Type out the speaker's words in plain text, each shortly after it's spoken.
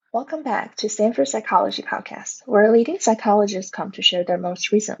Welcome back to Stanford Psychology Podcast, where leading psychologists come to share their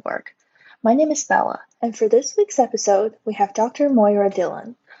most recent work. My name is Bella, and for this week's episode, we have Dr. Moira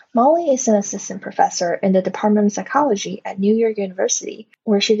Dillon. Molly is an assistant professor in the Department of Psychology at New York University,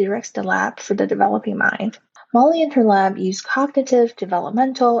 where she directs the lab for the developing mind. Molly and her lab use cognitive,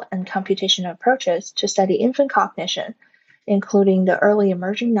 developmental, and computational approaches to study infant cognition, including the early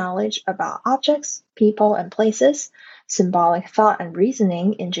emerging knowledge about objects, people, and places, symbolic thought and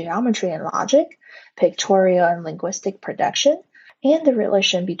reasoning in geometry and logic, pictorial and linguistic production, and the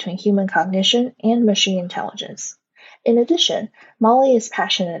relation between human cognition and machine intelligence. In addition, Molly is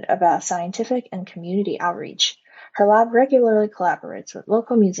passionate about scientific and community outreach. Her lab regularly collaborates with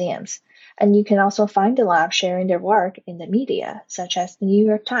local museums, and you can also find the lab sharing their work in the media, such as the New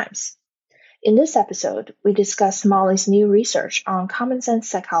York Times. In this episode, we discuss Molly's new research on common sense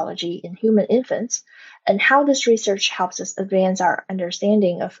psychology in human infants and how this research helps us advance our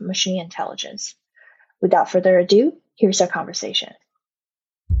understanding of machine intelligence. Without further ado, here's our conversation.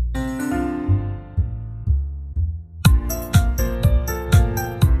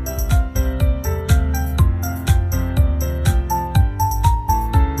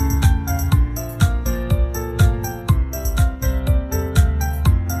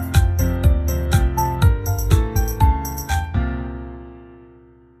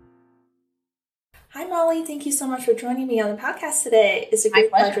 Hi, Molly. Thank you so much for joining me on the podcast today. It's a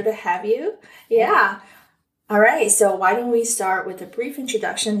great pleasure to have you. Yeah. All right. So why don't we start with a brief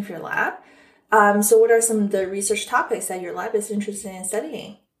introduction of your lab? So what are some of the research topics that your lab is interested in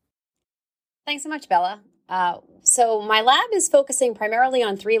studying? Thanks so much, Bella. So my lab is focusing primarily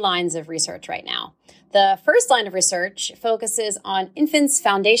on 3 lines of research right now. The first line of research focuses on infants'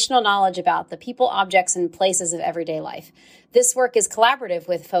 foundational knowledge about the people, objects, and places of everyday life. This work is collaborative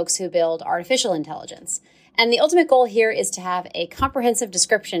with folks who build artificial intelligence. And the ultimate goal here is to have a comprehensive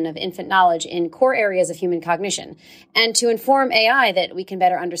description of infant knowledge in core areas of human cognition, and to inform AI that we can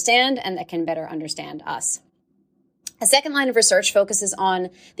better understand and that can better understand us. A second line of research focuses on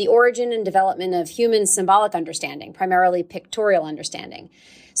the origin and development of human symbolic understanding, primarily pictorial understanding.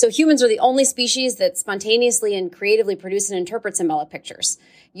 So humans are the only species that spontaneously and creatively produce and interpret symbolic pictures.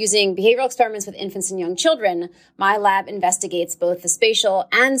 Using behavioral experiments with infants and young children, my lab investigates both the spatial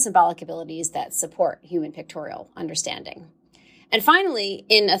and symbolic abilities that support human pictorial understanding. And finally,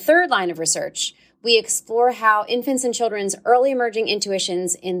 in a third line of research, we explore how infants and children's early emerging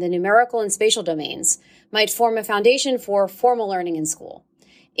intuitions in the numerical and spatial domains might form a foundation for formal learning in school.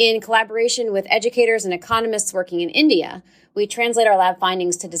 In collaboration with educators and economists working in India, we translate our lab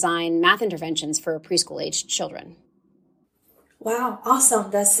findings to design math interventions for preschool-aged children. Wow,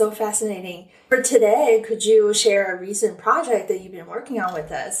 awesome. That's so fascinating. For today, could you share a recent project that you've been working on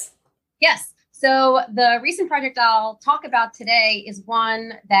with us? Yes. So the recent project I'll talk about today is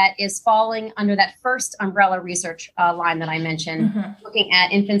one that is falling under that first umbrella research line that I mentioned, looking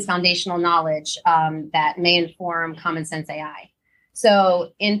at infants' foundational knowledge that may inform common sense AI.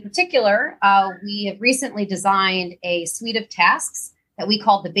 So in particular, we have recently designed a suite of tasks that we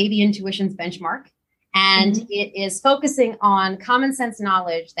call the Baby Intuitions Benchmark. And it is focusing on common sense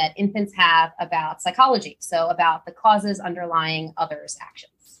knowledge that infants have about psychology, so about the causes underlying others'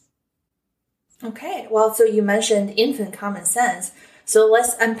 actions. Okay, well, so you mentioned infant common sense. So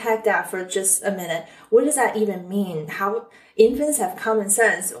let's unpack that for just a minute. What does that even mean? How infants have common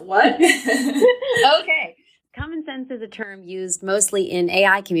sense? What? Okay. Common sense is a term used mostly in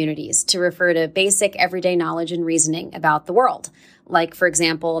AI communities to refer to basic everyday knowledge and reasoning about the world. Like, for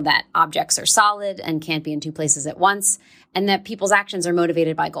example, that objects are solid and can't be in 2 places at once, and that people's actions are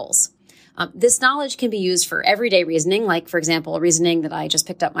motivated by goals. This knowledge can be used for everyday reasoning, like, for example, reasoning that I just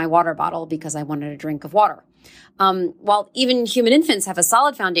picked up my water bottle because I wanted a drink of water. While even human infants have a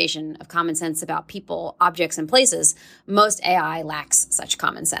solid foundation of common sense about people, objects, and places, most AI lacks such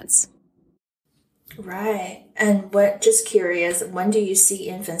common sense. Right. And just curious, when do you see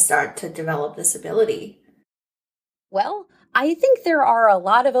infants start to develop this ability? Well, I think there are a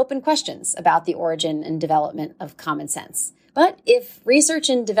lot of open questions about the origin and development of common sense. But if research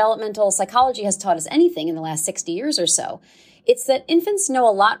in developmental psychology has taught us anything in the last 60 years or so, it's that infants know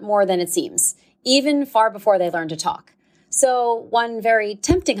a lot more than it seems, even far before they learn to talk. So one very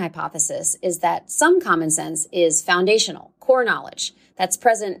tempting hypothesis is that some common sense is foundational, core knowledge that's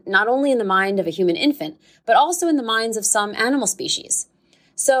present not only in the mind of a human infant, but also in the minds of some animal species.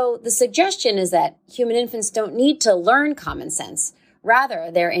 So the suggestion is that human infants don't need to learn common sense.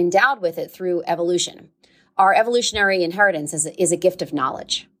 Rather, they're endowed with it through evolution. Our evolutionary inheritance is a gift of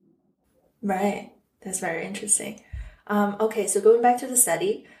knowledge. Right. That's very interesting. Okay, so going back to the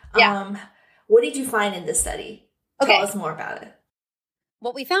study, Yeah. what did you find in this study? Okay. Tell us more about it.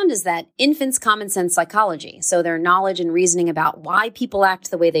 What we found is that infants' common sense psychology, so their knowledge and reasoning about why people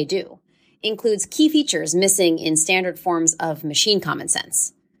act the way they do, includes key features missing in standard forms of machine common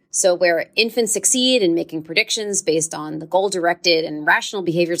sense. So where infants succeed in making predictions based on the goal-directed and rational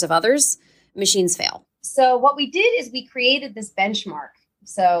behaviors of others, machines fail. So what we did is we created this benchmark.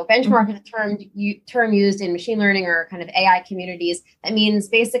 So benchmark is a term used in machine learning or kind of AI communities. That means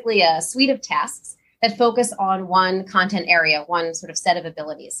basically a suite of tasks that focus on one content area, one sort of set of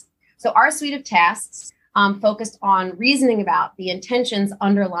abilities. So our suite of tasks focused on reasoning about the intentions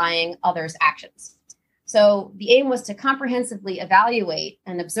underlying others' actions. So the aim was to comprehensively evaluate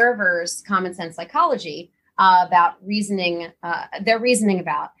an observer's common sense psychology about their reasoning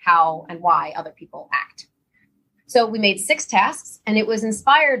about how and why other people act. So we made 6 tasks, and it was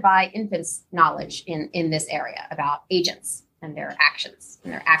inspired by infants' knowledge in this area about agents and their actions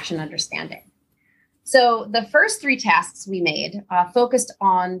and their action understanding. So the first 3 tasks we made focused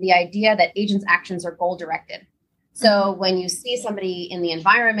on the idea that agents' actions are goal-directed. So when you see somebody in the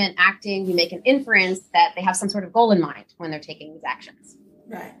environment acting, you make an inference that they have some sort of goal in mind when they're taking these actions.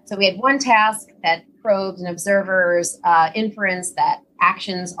 Right. So we had one task that probed an observer's inference that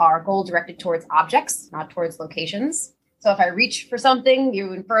actions are goal-directed towards objects, not towards locations. So if I reach for something,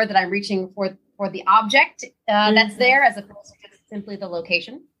 you infer that I'm reaching for the object that's there as opposed to just simply the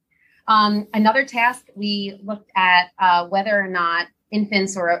location. Another task, we looked at whether or not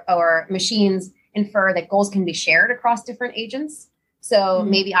infants or machines infer that goals can be shared across different agents. So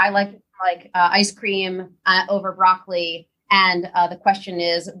maybe I like ice cream over broccoli. And the question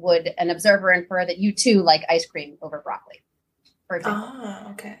is, would an observer infer that you too like ice cream over broccoli, for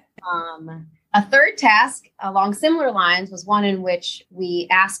example? Okay. A third task along similar lines was one in which we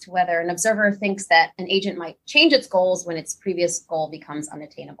asked whether an observer thinks that an agent might change its goals when its previous goal becomes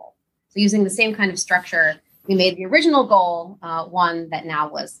unattainable. So using the same kind of structure, we made the original goal one that now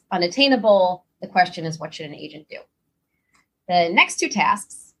was unattainable. The question is, what should an agent do? The next 2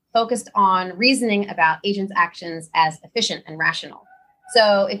 tasks focused on reasoning about agents' actions as efficient and rational.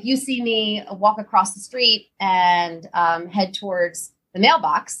 So if you see me walk across the street and head towards the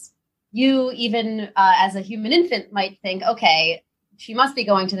mailbox, you even as a human infant might think, okay, she must be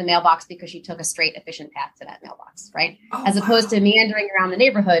going to the mailbox because she took a straight, efficient path to that mailbox, right? As opposed to meandering around the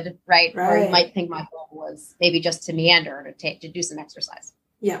neighborhood, right? Where you might think my goal was maybe just to meander to do some exercise.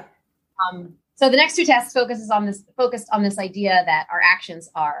 Yeah. So the next 2 tasks focused on this idea that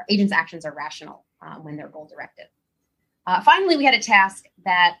agents' actions are rational when they're goal directed. Finally, we had a task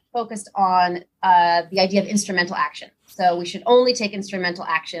that focused on the idea of instrumental action. So we should only take instrumental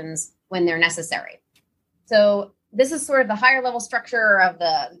actions when they're necessary. So this is sort of the higher level structure of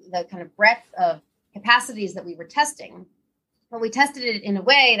the kind of breadth of capacities that we were testing. But we tested it in a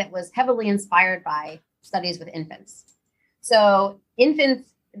way that was heavily inspired by studies with infants. So infants,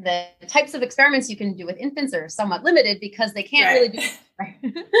 the types of experiments you can do with infants are somewhat limited because they can't really do it.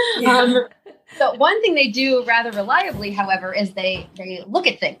 Right? So one thing they do rather reliably, however, is they look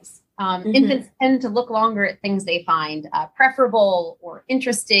at things. Infants tend to look longer at things they find preferable or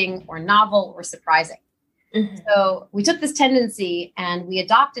interesting or novel or surprising. So we took this tendency and we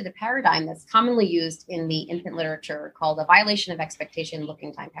adopted a paradigm that's commonly used in the infant literature called the violation of expectation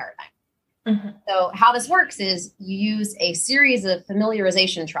looking time paradigm. So how this works is you use a series of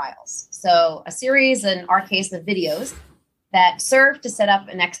familiarization trials. So a series, in our case, of videos that serve to set up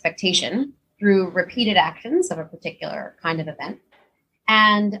an expectation through repeated actions of a particular kind of event.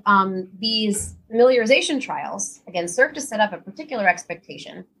 And these familiarization trials, again, serve to set up a particular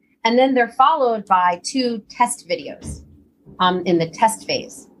expectation. And then they're followed by 2 test videos in the test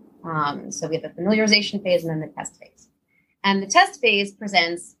phase. So we have the familiarization phase and then the test phase. And the test phase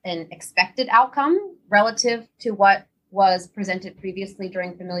presents an expected outcome relative to what was presented previously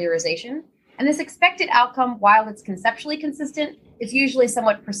during familiarization. And this expected outcome, while it's conceptually consistent, is usually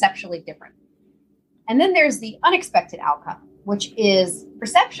somewhat perceptually different. And then there's the unexpected outcome, which is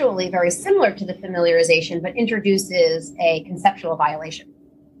perceptually very similar to the familiarization, but introduces a conceptual violation.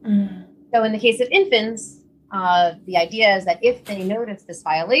 So in the case of infants, the idea is that if they notice this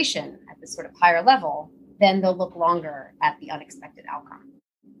violation at this sort of higher level, then they'll look longer at the unexpected outcome.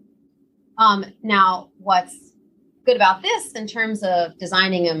 Now, what's good about this in terms of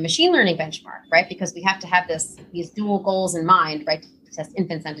designing a machine learning benchmark, right? Because we have to have these dual goals in mind, right? To test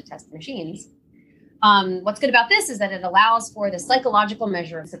infants and to test machines. What's good about this is that it allows for the psychological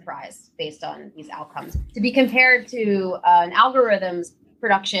measure of surprise based on these outcomes to be compared to an algorithm's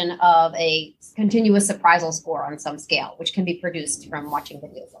production of a continuous surprisal score on some scale, which can be produced from watching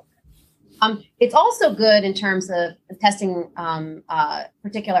videos of it. It's also good in terms of testing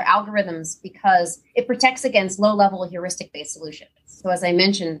particular algorithms because it protects against low-level heuristic-based solutions. So as I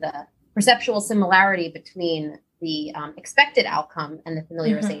mentioned, the perceptual similarity between the expected outcome and the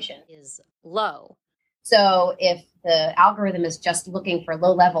familiarization is low. So if the algorithm is just looking for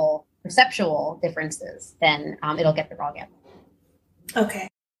low-level perceptual differences, then it'll get the wrong answer. Okay.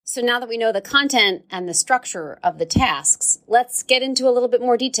 So now that we know the content and the structure of the tasks, let's get into a little bit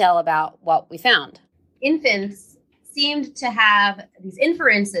more detail about what we found. Infants seemed to have these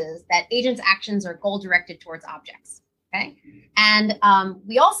inferences that agents' actions are goal-directed towards objects. Okay. And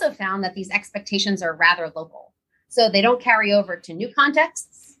we also found that these expectations are rather local. So they don't carry over to new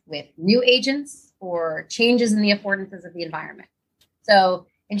contexts with new agents or changes in the affordances of the environment. So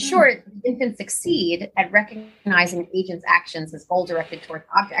in short, infants succeed at recognizing agents' actions as goal-directed towards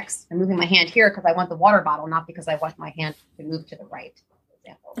objects. I'm moving my hand here because I want the water bottle, not because I want my hand to move to the right, for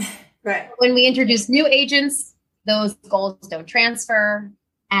example. Right. When we introduce new agents, those goals don't transfer.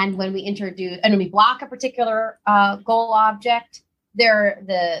 And when we block a particular goal object,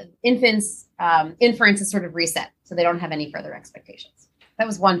 the infant's inference is sort of reset, so they don't have any further expectations. That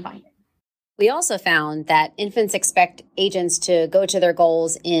was one finding. We also found that infants expect agents to go to their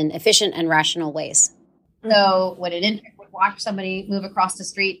goals in efficient and rational ways. So when an infant would watch somebody move across the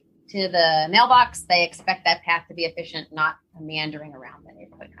street to the mailbox, they expect that path to be efficient, not a meandering around the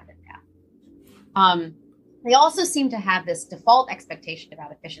neighborhood kind of path. They also seem to have this default expectation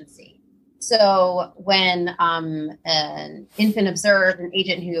about efficiency. So when an infant observed an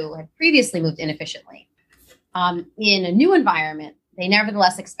agent who had previously moved inefficiently in a new environment, they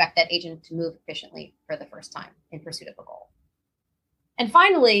nevertheless expect that agent to move efficiently for the first time in pursuit of a goal. And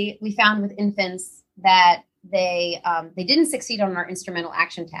finally, we found with infants that they didn't succeed on our instrumental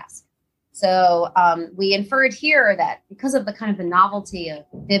action task. So we inferred here that because of the novelty of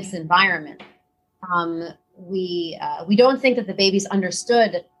Bib's environment, we don't think that the babies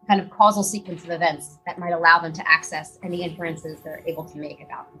understood kind of causal sequence of events that might allow them to access any inferences they're able to make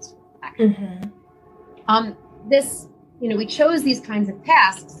about instrumental action. We chose these kinds of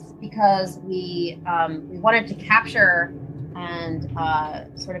tasks because we wanted to capture and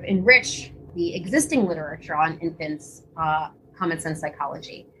sort of enrich the existing literature on infants' common sense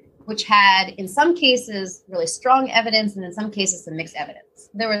psychology, which had, in some cases, really strong evidence, and in some cases, some mixed evidence.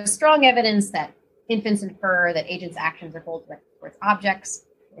 There was strong evidence that infants infer that agents' actions are goal-directed towards objects.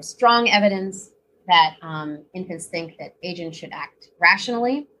 There's strong evidence that infants think that agents should act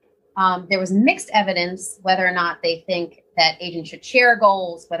rationally. There was mixed evidence whether or not they think that agents should share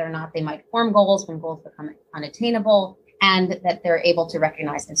goals, whether or not they might form goals when goals become unattainable, and that they're able to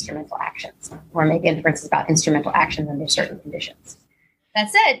recognize instrumental actions or make inferences about instrumental actions under certain conditions. That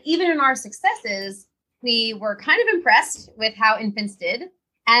said, even in our successes, we were kind of impressed with how infants did.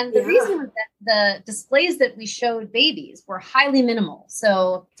 And the reason was that the displays that we showed babies were highly minimal.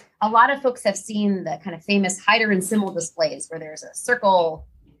 So a lot of folks have seen the kind of famous Heider and Simmel displays where there's a circle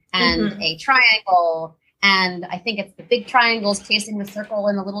and a triangle. And I think it's the big triangles chasing the circle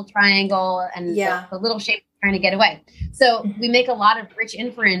and the little triangle and the little shape trying to get away. So we make a lot of rich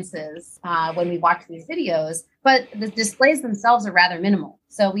inferences when we watch these videos, but the displays themselves are rather minimal.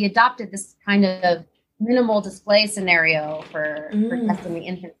 So we adopted this kind of minimal display scenario for testing the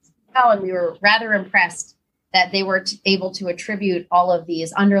infants. And we were rather impressed that they were able to attribute all of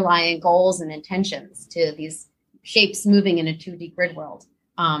these underlying goals and intentions to these shapes moving in a 2D grid world.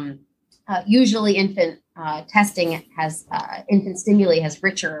 Usually infant testing infant stimuli has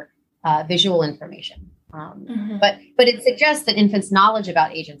richer visual information. But it suggests that infants' knowledge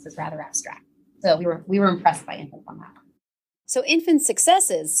about agents is rather abstract. So we were impressed by infants on that. So infant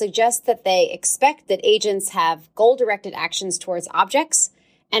successes suggest that they expect that agents have goal-directed actions towards objects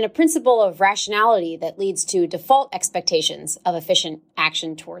and a principle of rationality that leads to default expectations of efficient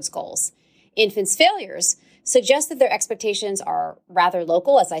action towards goals. Infants' failures suggest that their expectations are rather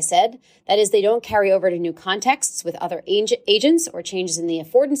local, as I said. That is, they don't carry over to new contexts with other agents or changes in the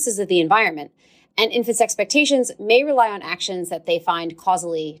affordances of the environment. And infants' expectations may rely on actions that they find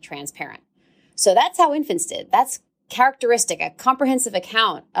causally transparent. So that's how infants did. That's characteristic, a comprehensive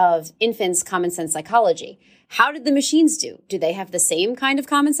account of infants' common sense psychology. How did the machines do? Do they have the same kind of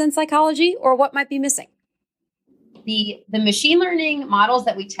common sense psychology, or what might be missing? The machine learning models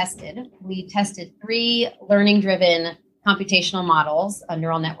that we tested 3 learning-driven computational models,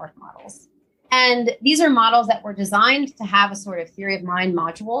 neural network models. And these are models that were designed to have a sort of theory of mind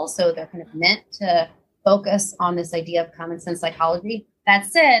module. So they're kind of meant to focus on this idea of common sense psychology. That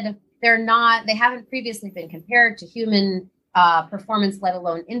said, they haven't previously been compared to human performance, let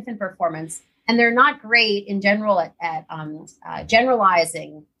alone infant performance. And they're not great in general at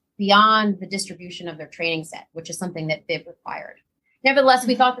generalizing beyond the distribution of their training set, which is something that Bib required. Nevertheless,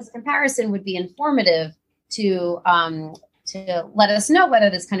 we thought this comparison would be informative to to let us know whether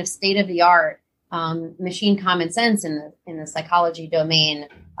this kind of state of the art machine common sense in the psychology domain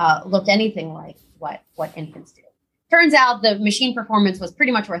looked anything like what infants do. Turns out the machine performance was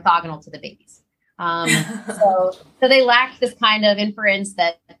pretty much orthogonal to the babies. So they lacked this kind of inference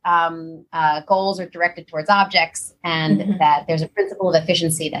that goals are directed towards objects, and that there's a principle of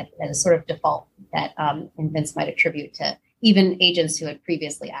efficiency that is sort of default that infants might attribute to even agents who had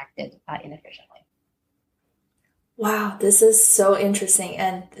previously acted inefficiently. Wow, this is so interesting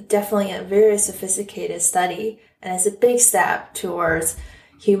and definitely a very sophisticated study. And it's a big step towards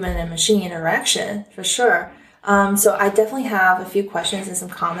human and machine interaction for sure. So I definitely have a few questions and some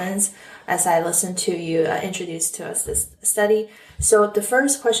comments as I listened to you introduce to us this study. So the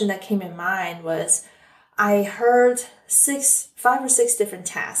first question that came in mind was, I heard 5 or 6 different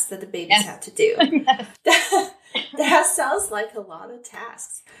tasks that the babies have to do. That sounds like a lot of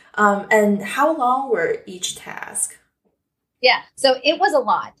tasks. And how long were each task? Yeah, so it was a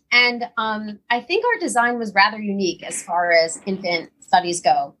lot. And I think our design was rather unique as far as infant studies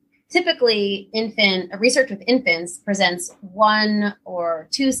go. Typically, research with infants presents 1 or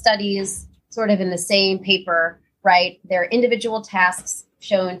 2 studies sort of in the same paper, right? They're individual tasks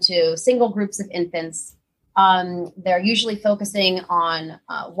shown to single groups of infants. They're usually focusing on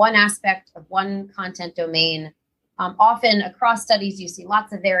one aspect of one content domain. Often across studies, you see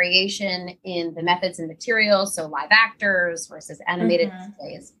lots of variation in the methods and materials, so live actors versus animated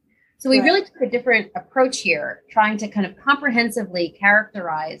displays. So we really took a different approach here, trying to kind of comprehensively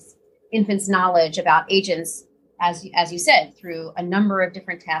characterize infants' knowledge about agents, as you said, through a number of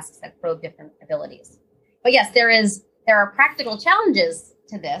different tasks that probe different abilities. But yes, there are practical challenges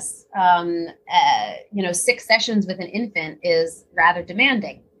to this. 6 sessions with an infant is rather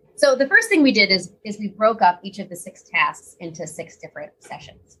demanding. So the first thing we did is we broke up each of the 6 tasks into 6 different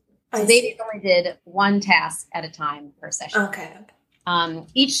sessions. So babies only did 1 task at a time per session. Okay.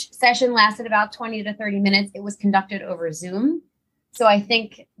 Each session lasted about 20 to 30 minutes. It was conducted over Zoom. So I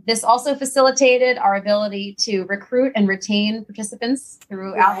think this also facilitated our ability to recruit and retain participants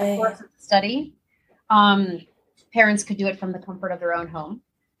throughout the course of the study. Parents could do it from the comfort of their own home.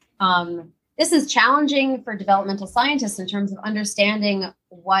 This is challenging for developmental scientists in terms of understanding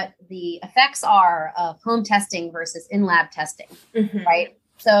what the effects are of home testing versus in-lab testing, right?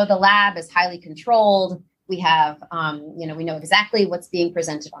 So the lab is highly controlled. We have, we know exactly what's being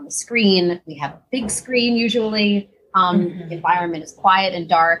presented on the screen. We have a big screen usually. The environment is quiet and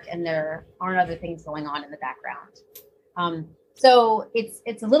dark, and there aren't other things going on in the background. So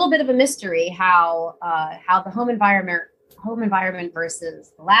it's a little bit of a mystery how the home environment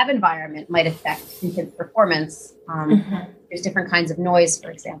versus the lab environment might affect infant performance. There's different kinds of noise,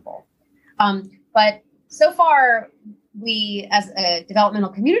 for example. But so far, we as a developmental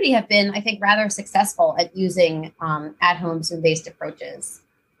community have been, I think, rather successful at using at-home Zoom-based approaches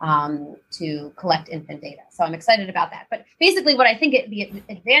to collect infant data. So I'm excited about that. But basically what I think the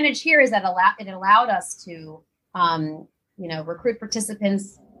advantage here is that it allowed us to, recruit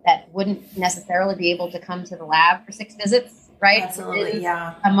participants that wouldn't necessarily be able to come to the lab for 6 visits, right? Absolutely,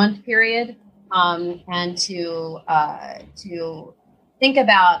 yeah. A month period, and to think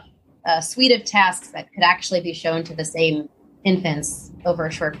about a suite of tasks that could actually be shown to the same infants over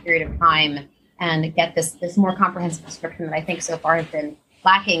a short period of time, and get this more comprehensive description that I think so far has been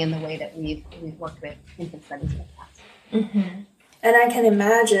lacking in the way that we've worked with infant studies in the past. And I can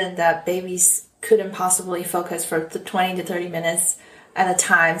imagine that babies couldn't possibly focus for the 20 to 30 minutes at a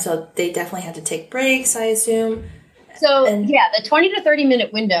time, so they definitely had to take breaks, I assume. So the 20 to 30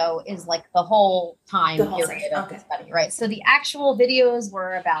 minute window is like the whole period of the study, right? So the actual videos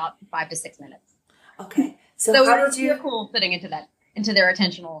were about 5 to 6 minutes. Okay. So how did you cool fitting into their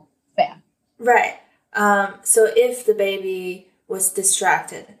attentional span? Right. So if the baby was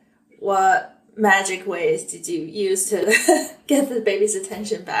distracted, what magic ways did you use to get the baby's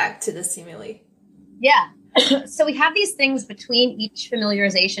attention back to the stimuli? Yeah. So we have these things between each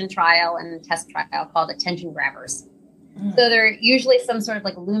familiarization trial and test trial called attention grabbers. So they're usually some sort of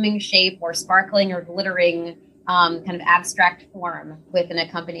like looming shape or sparkling or glittering kind of abstract form with an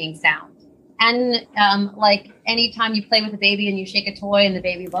accompanying sound. And like anytime you play with a baby and you shake a toy and the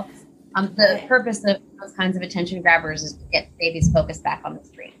baby looks, the purpose of those kinds of attention grabbers is to get babies focused back on the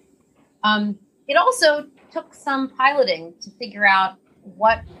screen. It also took some piloting to figure out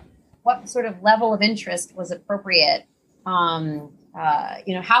what sort of level of interest was appropriate.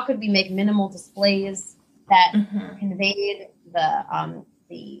 How could we make minimal displays that conveyed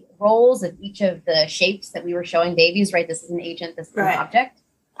the roles of each of the shapes that we were showing babies, right? This is an agent, this is an object.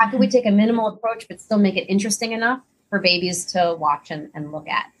 How could we take a minimal approach, but still make it interesting enough for babies to watch and look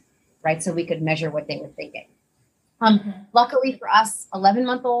at, right? So we could measure what they were thinking. Luckily for us,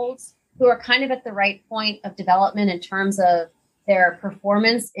 11-month-olds who are kind of at the right point of development in terms of their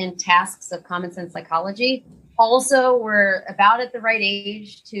performance in tasks of common sense psychology also were about at the right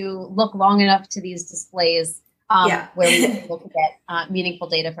age to look long enough to these displays where we were able to get meaningful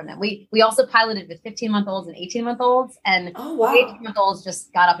data from them. We also piloted with 15-month-olds and 18-month-olds, and the 18-month-olds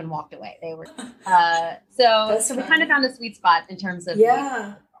just got up and walked away. They were so we kind of found a sweet spot in terms of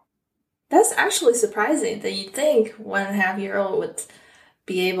That's actually surprising that you'd think 1.5-year-old would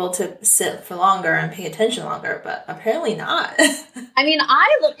be able to sit for longer and pay attention longer, but apparently not. I mean,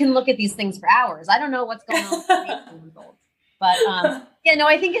 I can look at these things for hours. I don't know what's going on with 18-month-olds. But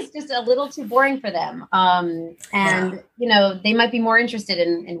I think it's just a little too boring for them. They might be more interested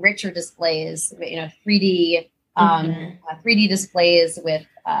in richer displays, 3D 3D displays with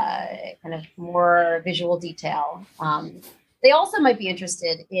kind of more visual detail. They also might be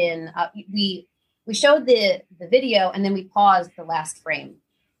interested in, we showed the video and then we paused the last frame.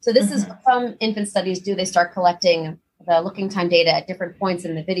 So this is what some infant studies do. They start collecting the looking time data at different points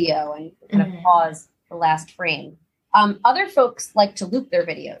in the video and kind of pause the last frame. Other folks like to loop their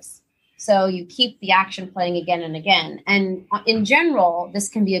videos. So you keep the action playing again and again. And in general, this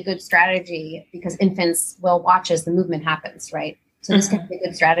can be a good strategy because infants will watch as the movement happens, right? So this can be a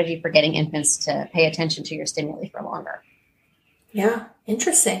good strategy for getting infants to pay attention to your stimuli for longer. Yeah,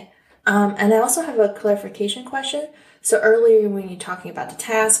 interesting. And I also have a clarification question. So earlier when you're talking about the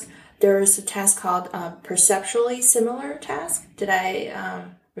task, there's a task called perceptually similar task. Did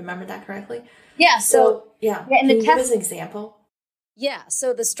I remember that correctly? Yeah. Can you give us an example? Yeah.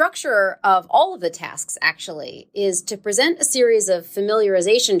 So the structure of all of the tasks actually is to present a series of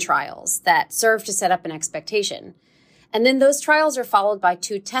familiarization trials that serve to set up an expectation. And then those trials are followed by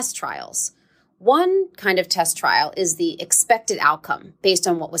 2 test trials. One kind of test trial is the expected outcome based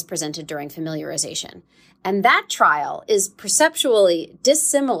on what was presented during familiarization. And that trial is perceptually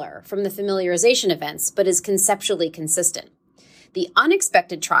dissimilar from the familiarization events, but is conceptually consistent. The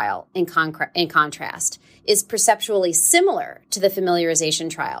unexpected trial, in contrast, is perceptually similar to the familiarization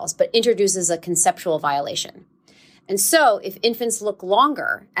trials, but introduces a conceptual violation. And so if infants look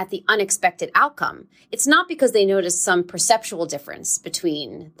longer at the unexpected outcome, it's not because they noticed some perceptual difference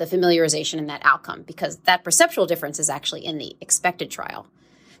between the familiarization and that outcome, because that perceptual difference is actually in the expected trial.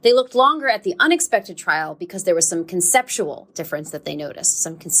 They looked longer at the unexpected trial because there was some conceptual difference that they noticed,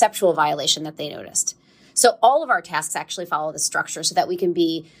 some conceptual violation that they noticed. So all of our tasks actually follow the structure so that we can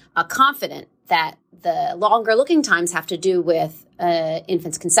be confident that the longer looking times have to do with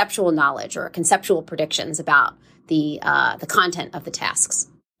infants' conceptual knowledge or conceptual predictions about the content of the tasks.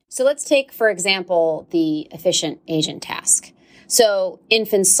 So let's take, for example, the efficient agent task. So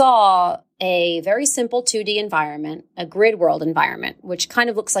infants saw a very simple 2D environment, a grid world environment, which kind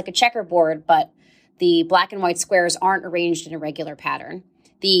of looks like a checkerboard, but the black and white squares aren't arranged in a regular pattern.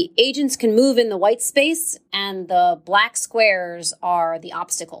 The agents can move in the white space, and the black squares are the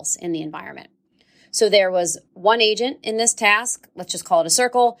obstacles in the environment. So there was one agent in this task, let's just call it a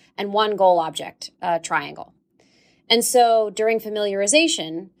circle, and one goal object, a triangle. And so during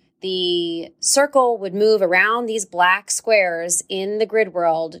familiarization, the circle would move around these black squares in the grid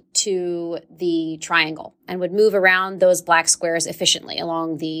world to the triangle and would move around those black squares efficiently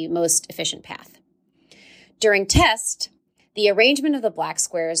along the most efficient path. During test, the arrangement of the black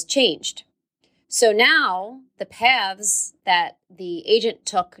squares changed. So now the paths that the agent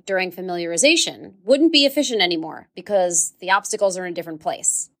took during familiarization wouldn't be efficient anymore because the obstacles are in a different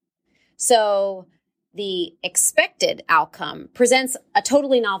place. So the expected outcome presents a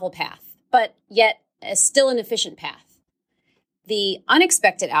totally novel path, but yet still an efficient path. The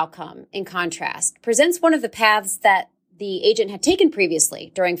unexpected outcome, in contrast, presents one of the paths that the agent had taken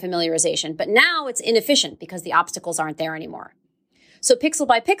previously during familiarization, but now it's inefficient because the obstacles aren't there anymore. So pixel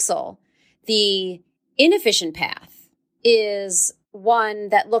by pixel, the inefficient path is one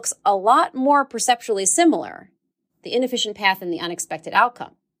that looks a lot more perceptually similar. The inefficient path and the unexpected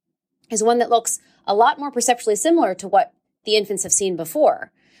outcome is one that looks a lot more perceptually similar to what the infants have seen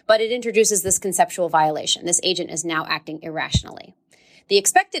before, but it introduces this conceptual violation. This agent is now acting irrationally. The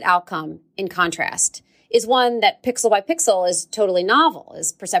expected outcome, in contrast, is one that pixel by pixel is totally novel,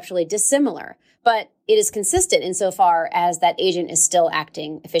 is perceptually dissimilar, but it is consistent insofar as that agent is still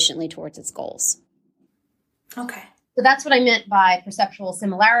acting efficiently towards its goals. Okay. So that's what I meant by perceptual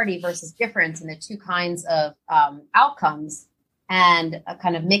similarity versus difference in the 2 kinds of outcomes, and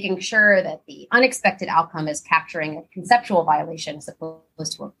kind of making sure that the unexpected outcome is capturing a conceptual violation as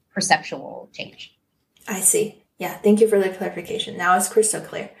opposed to a perceptual change. I see. Yeah, thank you for the clarification. Now it's crystal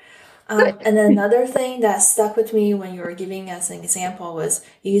clear. And another thing that stuck with me when you were giving us an example was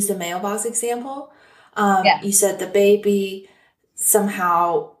you used the mailbox example. You said the baby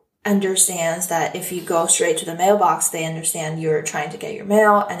somehow understands that if you go straight to the mailbox, they understand you're trying to get your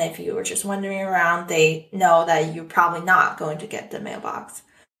mail. And if you were just wandering around, they know that you're probably not going to get the mailbox.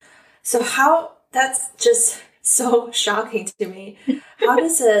 So that's just so shocking to me. How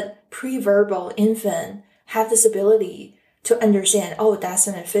does a pre-verbal infant have this ability to understand, oh, that's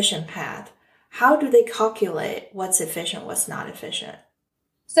an efficient path? How do they calculate what's efficient, what's not efficient?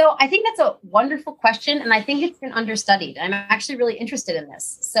 So I think that's a wonderful question, and I think it's been understudied. I'm actually really interested in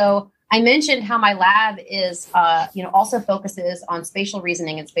this. So I mentioned how my lab is, also focuses on spatial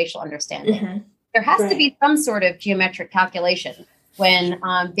reasoning and spatial understanding. Mm-hmm. There has to be some sort of geometric calculation when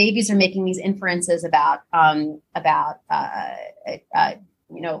babies are making these inferences about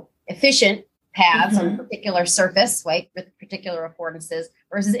efficient paths on a particular surface, right, with particular affordances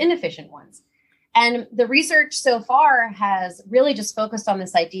versus inefficient ones. And the research so far has really just focused on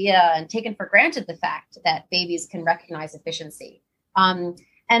this idea and taken for granted the fact that babies can recognize efficiency. And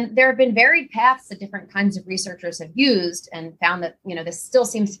there have been varied paths that different kinds of researchers have used and found that, this still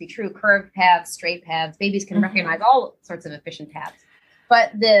seems to be true. Curved paths, straight paths, babies can recognize all sorts of efficient paths.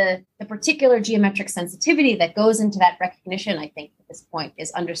 But the particular geometric sensitivity that goes into that recognition, I think at this point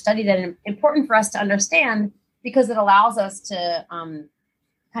is understudied and important for us to understand because it allows us to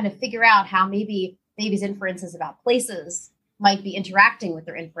kind of figure out how maybe babies' inferences about places might be interacting with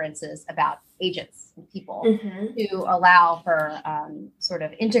their inferences about agents and people to allow for sort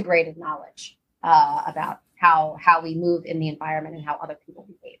of integrated knowledge about how we move in the environment and how other people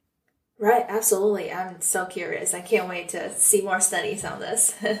behave. Right, absolutely. I'm so curious. I can't wait to see more studies on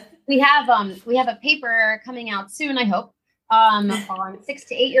this. We have a paper coming out soon, I hope, on 6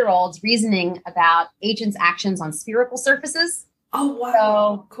 to 8 year olds reasoning about agents' actions on spherical surfaces. Oh, wow.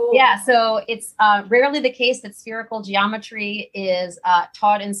 So, cool. Yeah. So it's rarely the case that spherical geometry is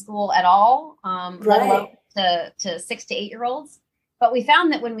taught in school at all, let alone to 6 to 8 year olds. But we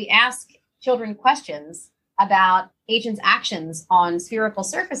found that when we ask children questions about agents' actions on spherical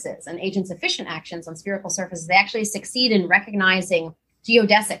surfaces and agents' efficient actions on spherical surfaces, they actually succeed in recognizing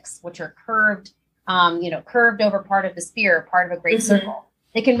geodesics, which are curved over part of the sphere, part of a great circle.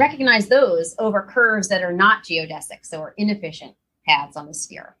 They can recognize those over curves that are not geodesics or inefficient paths on the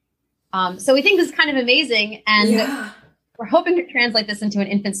sphere. So we think this is kind of amazing, and we're hoping to translate this into an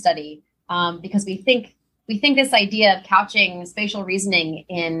infant study because we think this idea of couching spatial reasoning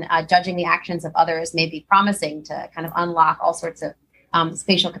in judging the actions of others may be promising to kind of unlock all sorts of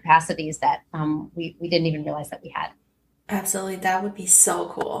spatial capacities that we didn't even realize that we had. Absolutely. That would be so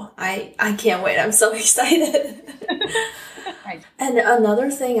cool. I can't wait. I'm so excited. Right. And another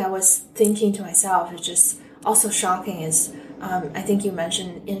thing I was thinking to myself is just also shocking is I think you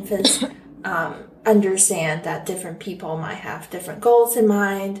mentioned infants understand that different people might have different goals in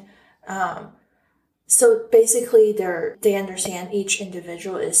mind. So basically they understand each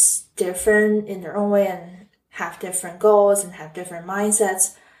individual is different in their own way and have different goals and have different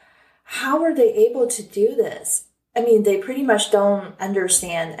mindsets. How are they able to do this? I mean, they pretty much don't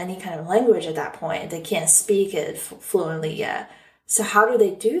understand any kind of language at that point. They can't speak it fluently yet. So how do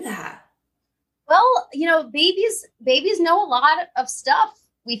they do that? Well, babies know a lot of stuff,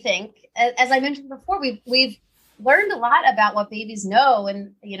 we think. As I mentioned before, we've learned a lot about what babies know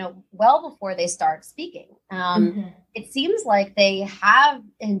and, well before they start speaking. It seems like they have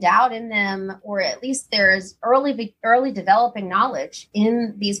endowed in them, or at least there's early developing knowledge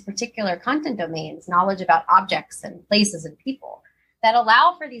in these particular content domains, knowledge about objects and places and people that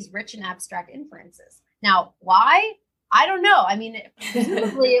allow for these rich and abstract inferences. Now, why? I don't know. I mean,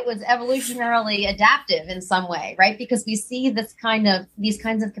 presumably it was evolutionarily adaptive in some way, right? Because we see these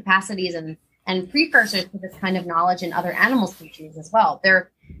kinds of capacities and precursors to this kind of knowledge in other animal species as well.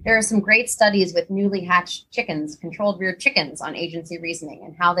 There are some great studies with newly hatched chickens, controlled reared chickens, on agency reasoning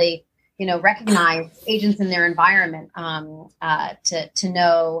and how they, recognize agents in their environment to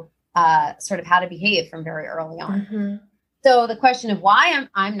know sort of how to behave from very early on. So the question of why,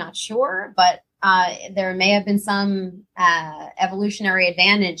 I'm not sure, but there may have been some evolutionary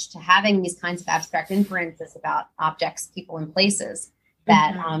advantage to having these kinds of abstract inferences about objects, people, and places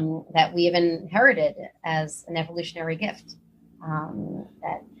that we have inherited as an evolutionary gift.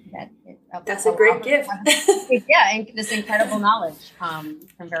 That's a great gift. And this incredible knowledge from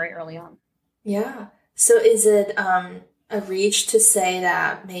very early on. Yeah. So is it a reach to say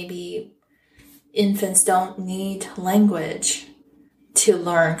that maybe infants don't need language to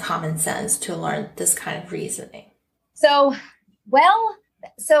learn common sense, to learn this kind of reasoning? So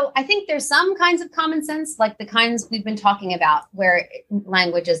I think there's some kinds of common sense, like the kinds we've been talking about, where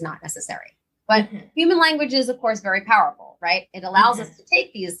language is not necessary. But human language is, of course, very powerful, right? It allows us to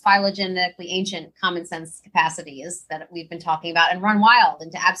take these phylogenetically ancient common sense capacities that we've been talking about and run wild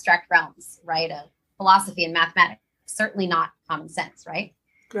into abstract realms, right, of philosophy and mathematics. Certainly not common sense, right?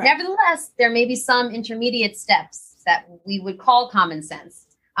 Nevertheless, there may be some intermediate steps that we would call common sense,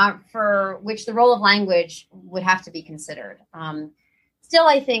 for which the role of language would have to be considered. Still,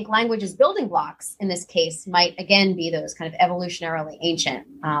 I think language's building blocks in this case might again be those kind of evolutionarily ancient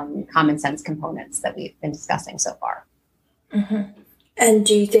common sense components that we've been discussing so far. And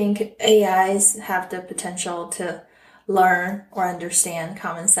do you think AIs have the potential to learn or understand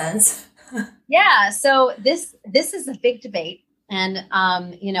common sense? Yeah, so this is a big debate. And,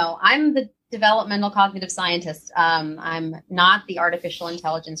 I'm the developmental cognitive scientist. I'm not the artificial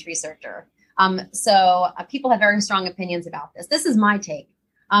intelligence researcher. So people have very strong opinions about this. This is my take.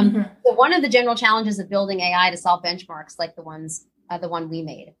 So one of the general challenges of building AI to solve benchmarks like the one we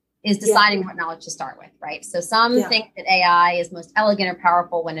made is deciding what knowledge to start with, right? So some think that AI is most elegant or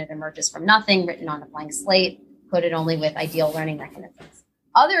powerful when it emerges from nothing, written on a blank slate, coded only with ideal learning mechanisms.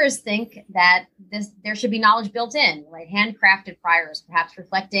 Others think that there should be knowledge built in, right? Handcrafted priors, perhaps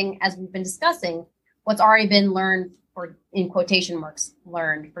reflecting, as we've been discussing, what's already been learned, or in quotation marks,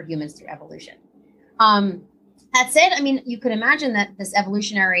 learned for humans through evolution. That said, you could imagine that this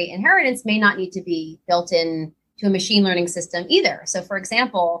evolutionary inheritance may not need to be built in to a machine learning system either. So, for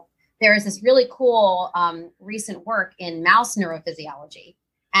example, there is this really cool recent work in mouse neurophysiology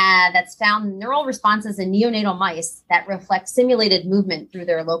that's found neural responses in neonatal mice that reflect simulated movement through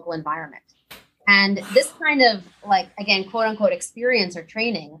their local environment. And this kind of, again, quote unquote, experience or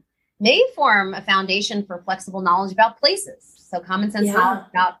training may form a foundation for flexible knowledge about places. So common sense knowledge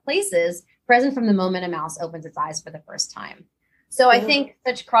about places present from the moment a mouse opens its eyes for the first time. So I think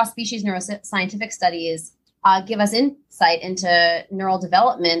such cross-species neuroscientific studies give us insight into neural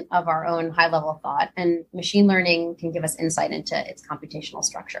development of our own high-level thought, and machine learning can give us insight into its computational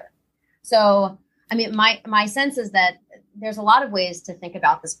structure. So, my sense is that there's a lot of ways to think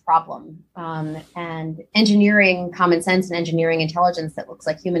about this problem, and engineering common sense and engineering intelligence that looks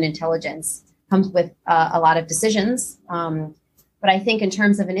like human intelligence comes with a lot of decisions. But I think in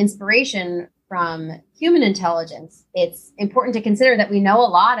terms of an inspiration from human intelligence, it's important to consider that we know a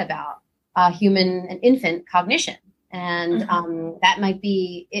lot about human and infant cognition. And that might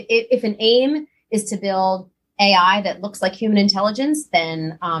be, if an aim is to build AI that looks like human intelligence,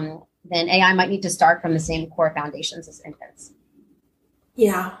 then AI might need to start from the same core foundations as infants.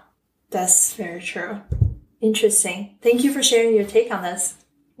 Yeah, that's very true. Interesting. Thank you for sharing your take on this.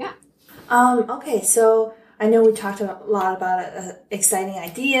 Yeah. Okay, so I know we talked a lot about exciting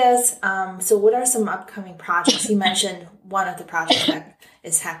ideas. So what are some upcoming projects? You mentioned one of the projects that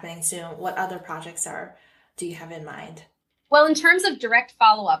is happening soon. What other projects do you have in mind? Well, in terms of direct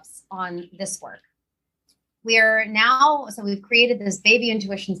follow-ups on this work, we've created this baby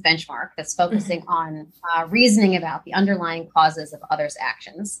intuitions benchmark that's focusing on reasoning about the underlying causes of others'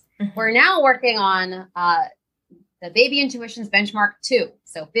 actions. We're now working on the baby intuitions benchmark 2,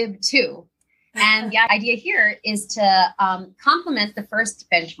 so BIB 2. And the idea here is to complement the first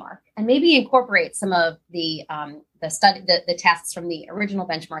benchmark and maybe incorporate some of the tasks from the original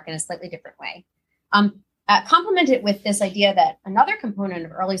benchmark in a slightly different way. Complement it with this idea that another component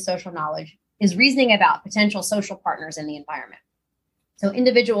of early social knowledge is reasoning about potential social partners in the environment. So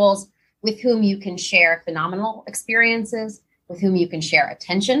individuals with whom you can share phenomenal experiences, with whom you can share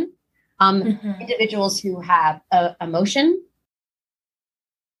attention, individuals who have emotion,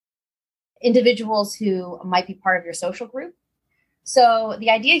 individuals who might be part of your social group. So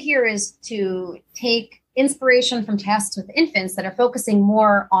the idea here is to take inspiration from tasks with infants that are focusing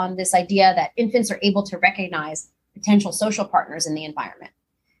more on this idea that infants are able to recognize potential social partners in the environment,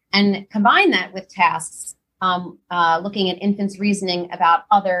 and combine that with tasks looking at infants' reasoning about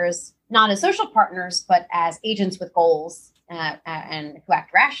others, not as social partners, but as agents with goals and who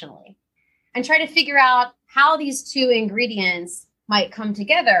act rationally, and try to figure out how these two ingredients might come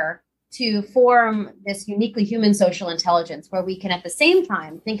together to form this uniquely human social intelligence, where we can at the same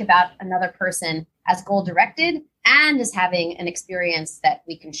time think about another person as goal-directed and as having an experience that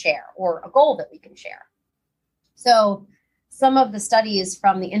we can share or a goal that we can share. So some of the studies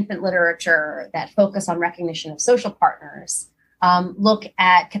from the infant literature that focus on recognition of social partners look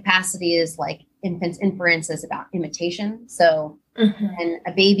at capacities like infants' inferences about imitation. So when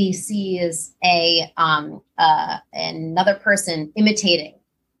a baby sees another person imitating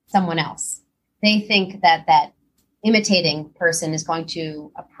someone else, they think that imitating person is going to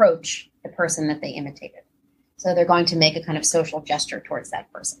approach the person that they imitated. So they're going to make a kind of social gesture towards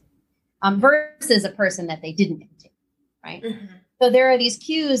that person versus a person that they didn't imitate, right? So there are these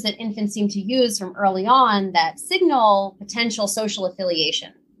cues that infants seem to use from early on that signal potential social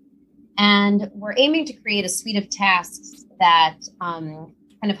affiliation. And we're aiming to create a suite of tasks that kind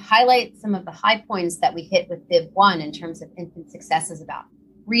of highlight some of the high points that we hit with BIB1 in terms of infant successes about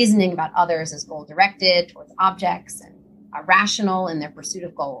reasoning about others as goal-directed towards objects and rational in their pursuit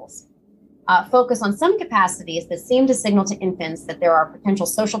of goals. Focus on some capacities that seem to signal to infants that there are potential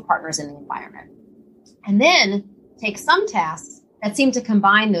social partners in the environment. And then take some tasks that seem to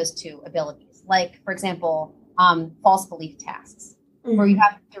combine those two abilities, like, for example, false belief tasks, where you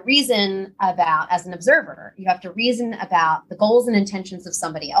have to reason about, as an observer, you have to reason about the goals and intentions of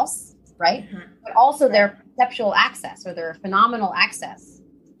somebody else, right? But also their perceptual access or their phenomenal access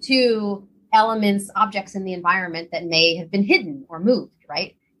to elements, objects in the environment that may have been hidden or moved,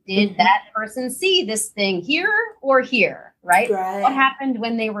 right? Did that person see this thing here or here, right? What happened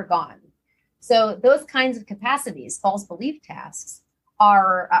when they were gone? So those kinds of capacities, false belief tasks,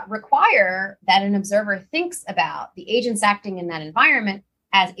 are require that an observer thinks about the agents acting in that environment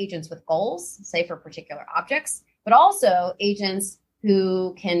as agents with goals, say for particular objects, but also agents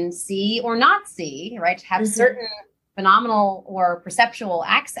who can see or not see, right? Have certain phenomenal or perceptual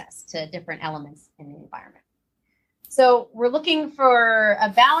access to different elements in the environment. So we're looking for a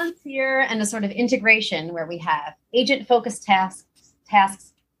balance here and a sort of integration where we have agent-focused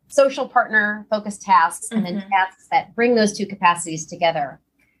tasks, social partner-focused tasks, and then tasks that bring those two capacities together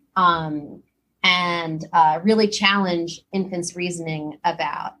and really challenge infants' reasoning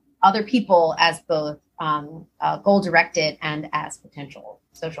about other people as both goal-directed and as potential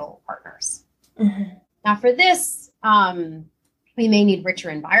social partners. Now, for this, we may need richer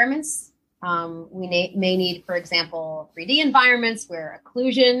environments. We may need, for example, 3D environments where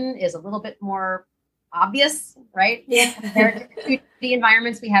occlusion is a little bit more obvious, right? Compared to the 2D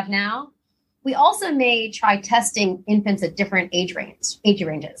environments we have now. We also may try testing infants at different age ranges.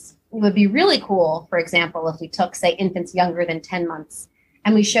 It would be really cool, for example, if we took, say, infants younger than 10 months,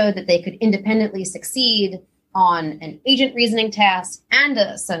 and we showed that they could independently succeed on an agent reasoning task and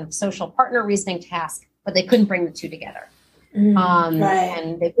a some social partner reasoning task, but they couldn't bring the two together.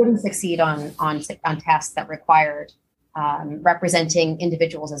 And they wouldn't succeed on tasks that required representing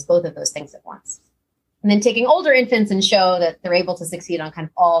individuals as both of those things at once. And then taking older infants and show that they're able to succeed on kind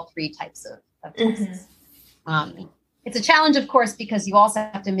of all three types of tasks. It's a challenge, of course, because you also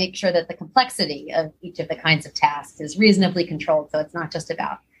have to make sure that the complexity of each of the kinds of tasks is reasonably controlled. So it's not just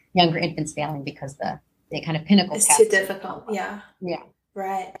about younger infants failing because the kind of pinnacle it's tasks too difficult. Yeah.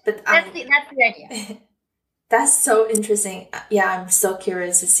 Right. But that's the idea. That's so interesting. Yeah, I'm so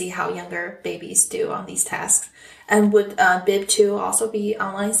curious to see how younger babies do on these tasks. And would BIB2 also be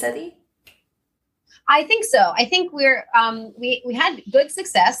online study? I think so. I think we're we had good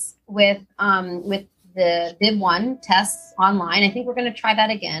success with the BIB1 tests online. I think we're going to try that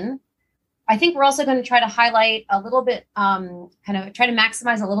again. I think we're also going to try to highlight a little bit, kind of try to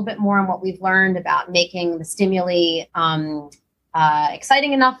maximize a little bit more on what we've learned about making the stimuli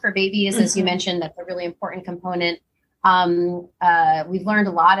exciting enough for babies, as you mentioned. That's a really important component. We've learned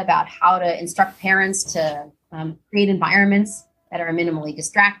a lot about how to instruct parents to create environments that are minimally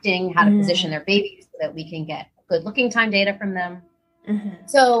distracting, how to position their babies so that we can get good looking time data from them.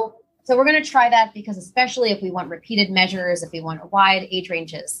 So we're going to try that because especially if we want repeated measures, if we want wide age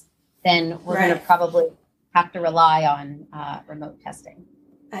ranges, then we're going to probably have to rely on remote testing.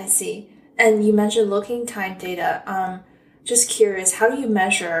 I see. And you mentioned looking time data. Just curious, how do you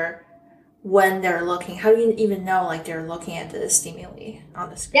measure when they're looking? How do you even know like they're looking at the stimuli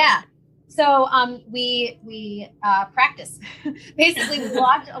on the screen? Yeah. So we practice. Basically, we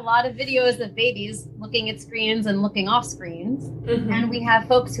watch a lot of videos of babies looking at screens and looking off screens. And we have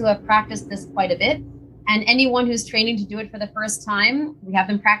folks who have practiced this quite a bit. And anyone who's training to do it for the first time, we have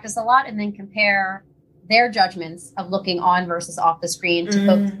them practice a lot and then compare their judgments of looking on versus off the screen to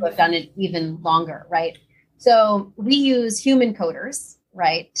folks who have done it even longer, right? So we use human coders,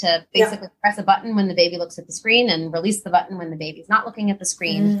 right, to basically press a button when the baby looks at the screen and release the button when the baby's not looking at the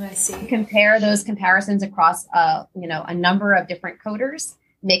screen. I see. Compare those comparisons across, a number of different coders,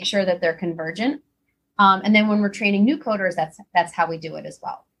 make sure that they're convergent. And then when we're training new coders, that's how we do it as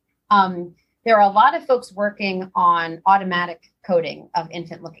well. There are a lot of folks working on automatic coding of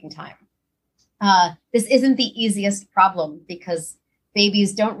infant looking time. This isn't the easiest problem because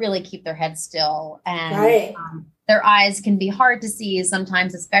babies don't really keep their heads still, and their eyes can be hard to see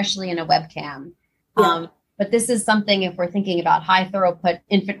sometimes, especially in a webcam. But this is something, if we're thinking about high throughput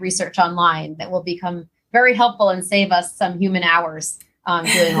infant research online, that will become very helpful and save us some human hours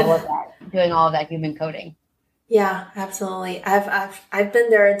doing all of that human coding. Yeah, absolutely. I've been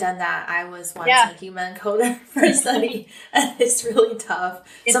there and done that. I was once Yeah. a human coder for a study, and it's really tough.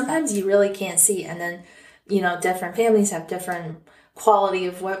 It's Sometimes you really can't see, and then different families have different quality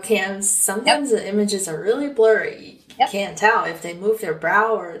of webcams. Sometimes the images are really blurry. You can't tell if they move their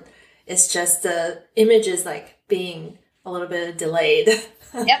brow or it's just the image is like being a little bit delayed.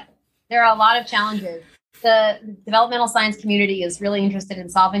 Yep, there are a lot of challenges. The developmental science community is really interested in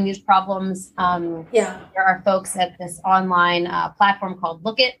solving these problems. There are folks at this online platform called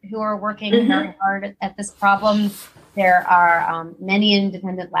Lookit who are working very hard at this problem. There are many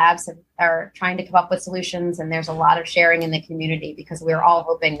independent labs that are trying to come up with solutions, and there's a lot of sharing in the community because we're all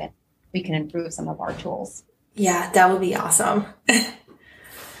hoping that we can improve some of our tools. Yeah, that would be awesome.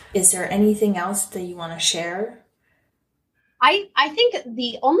 Is there anything else that you want to share? I think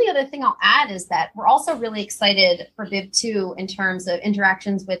the only other thing I'll add is that we're also really excited for BIB2 in terms of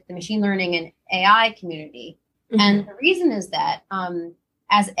interactions with the machine learning and AI community. And the reason is that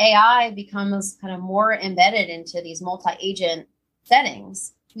as AI becomes kind of more embedded into these multi-agent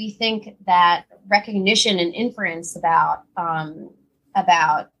settings, we think that recognition and inference about the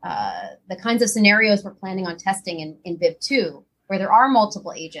kinds of scenarios we're planning on testing in BIB2, where there are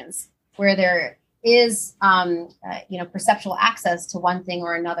multiple agents, where there is perceptual access to one thing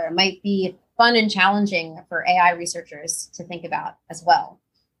or another, it might be fun and challenging for AI researchers to think about as well.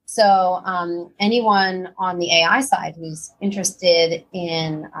 So anyone on the AI side who's interested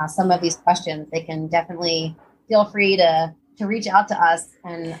in some of these questions, they can definitely feel free to reach out to us,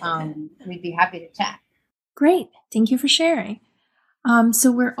 and we'd be happy to chat. Great. Thank you for sharing.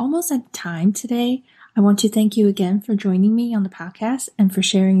 So we're almost at time today. I want to thank you again for joining me on the podcast and for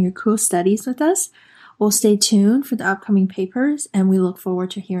sharing your cool studies with us. We'll stay tuned for the upcoming papers, and we look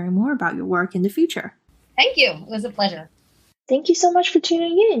forward to hearing more about your work in the future. Thank you. It was a pleasure. Thank you so much for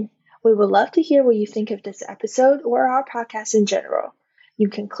tuning in. We would love to hear what you think of this episode or our podcast in general. You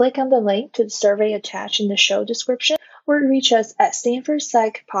can click on the link to the survey attached in the show description or reach us at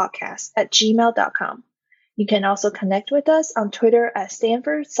stanfordpsychpodcast@gmail.com. You can also connect with us on Twitter at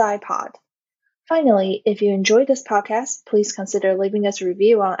StanfordPsyPod. Finally, if you enjoyed this podcast, please consider leaving us a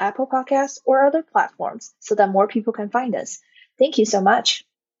review on Apple Podcasts or other platforms so that more people can find us. Thank you so much.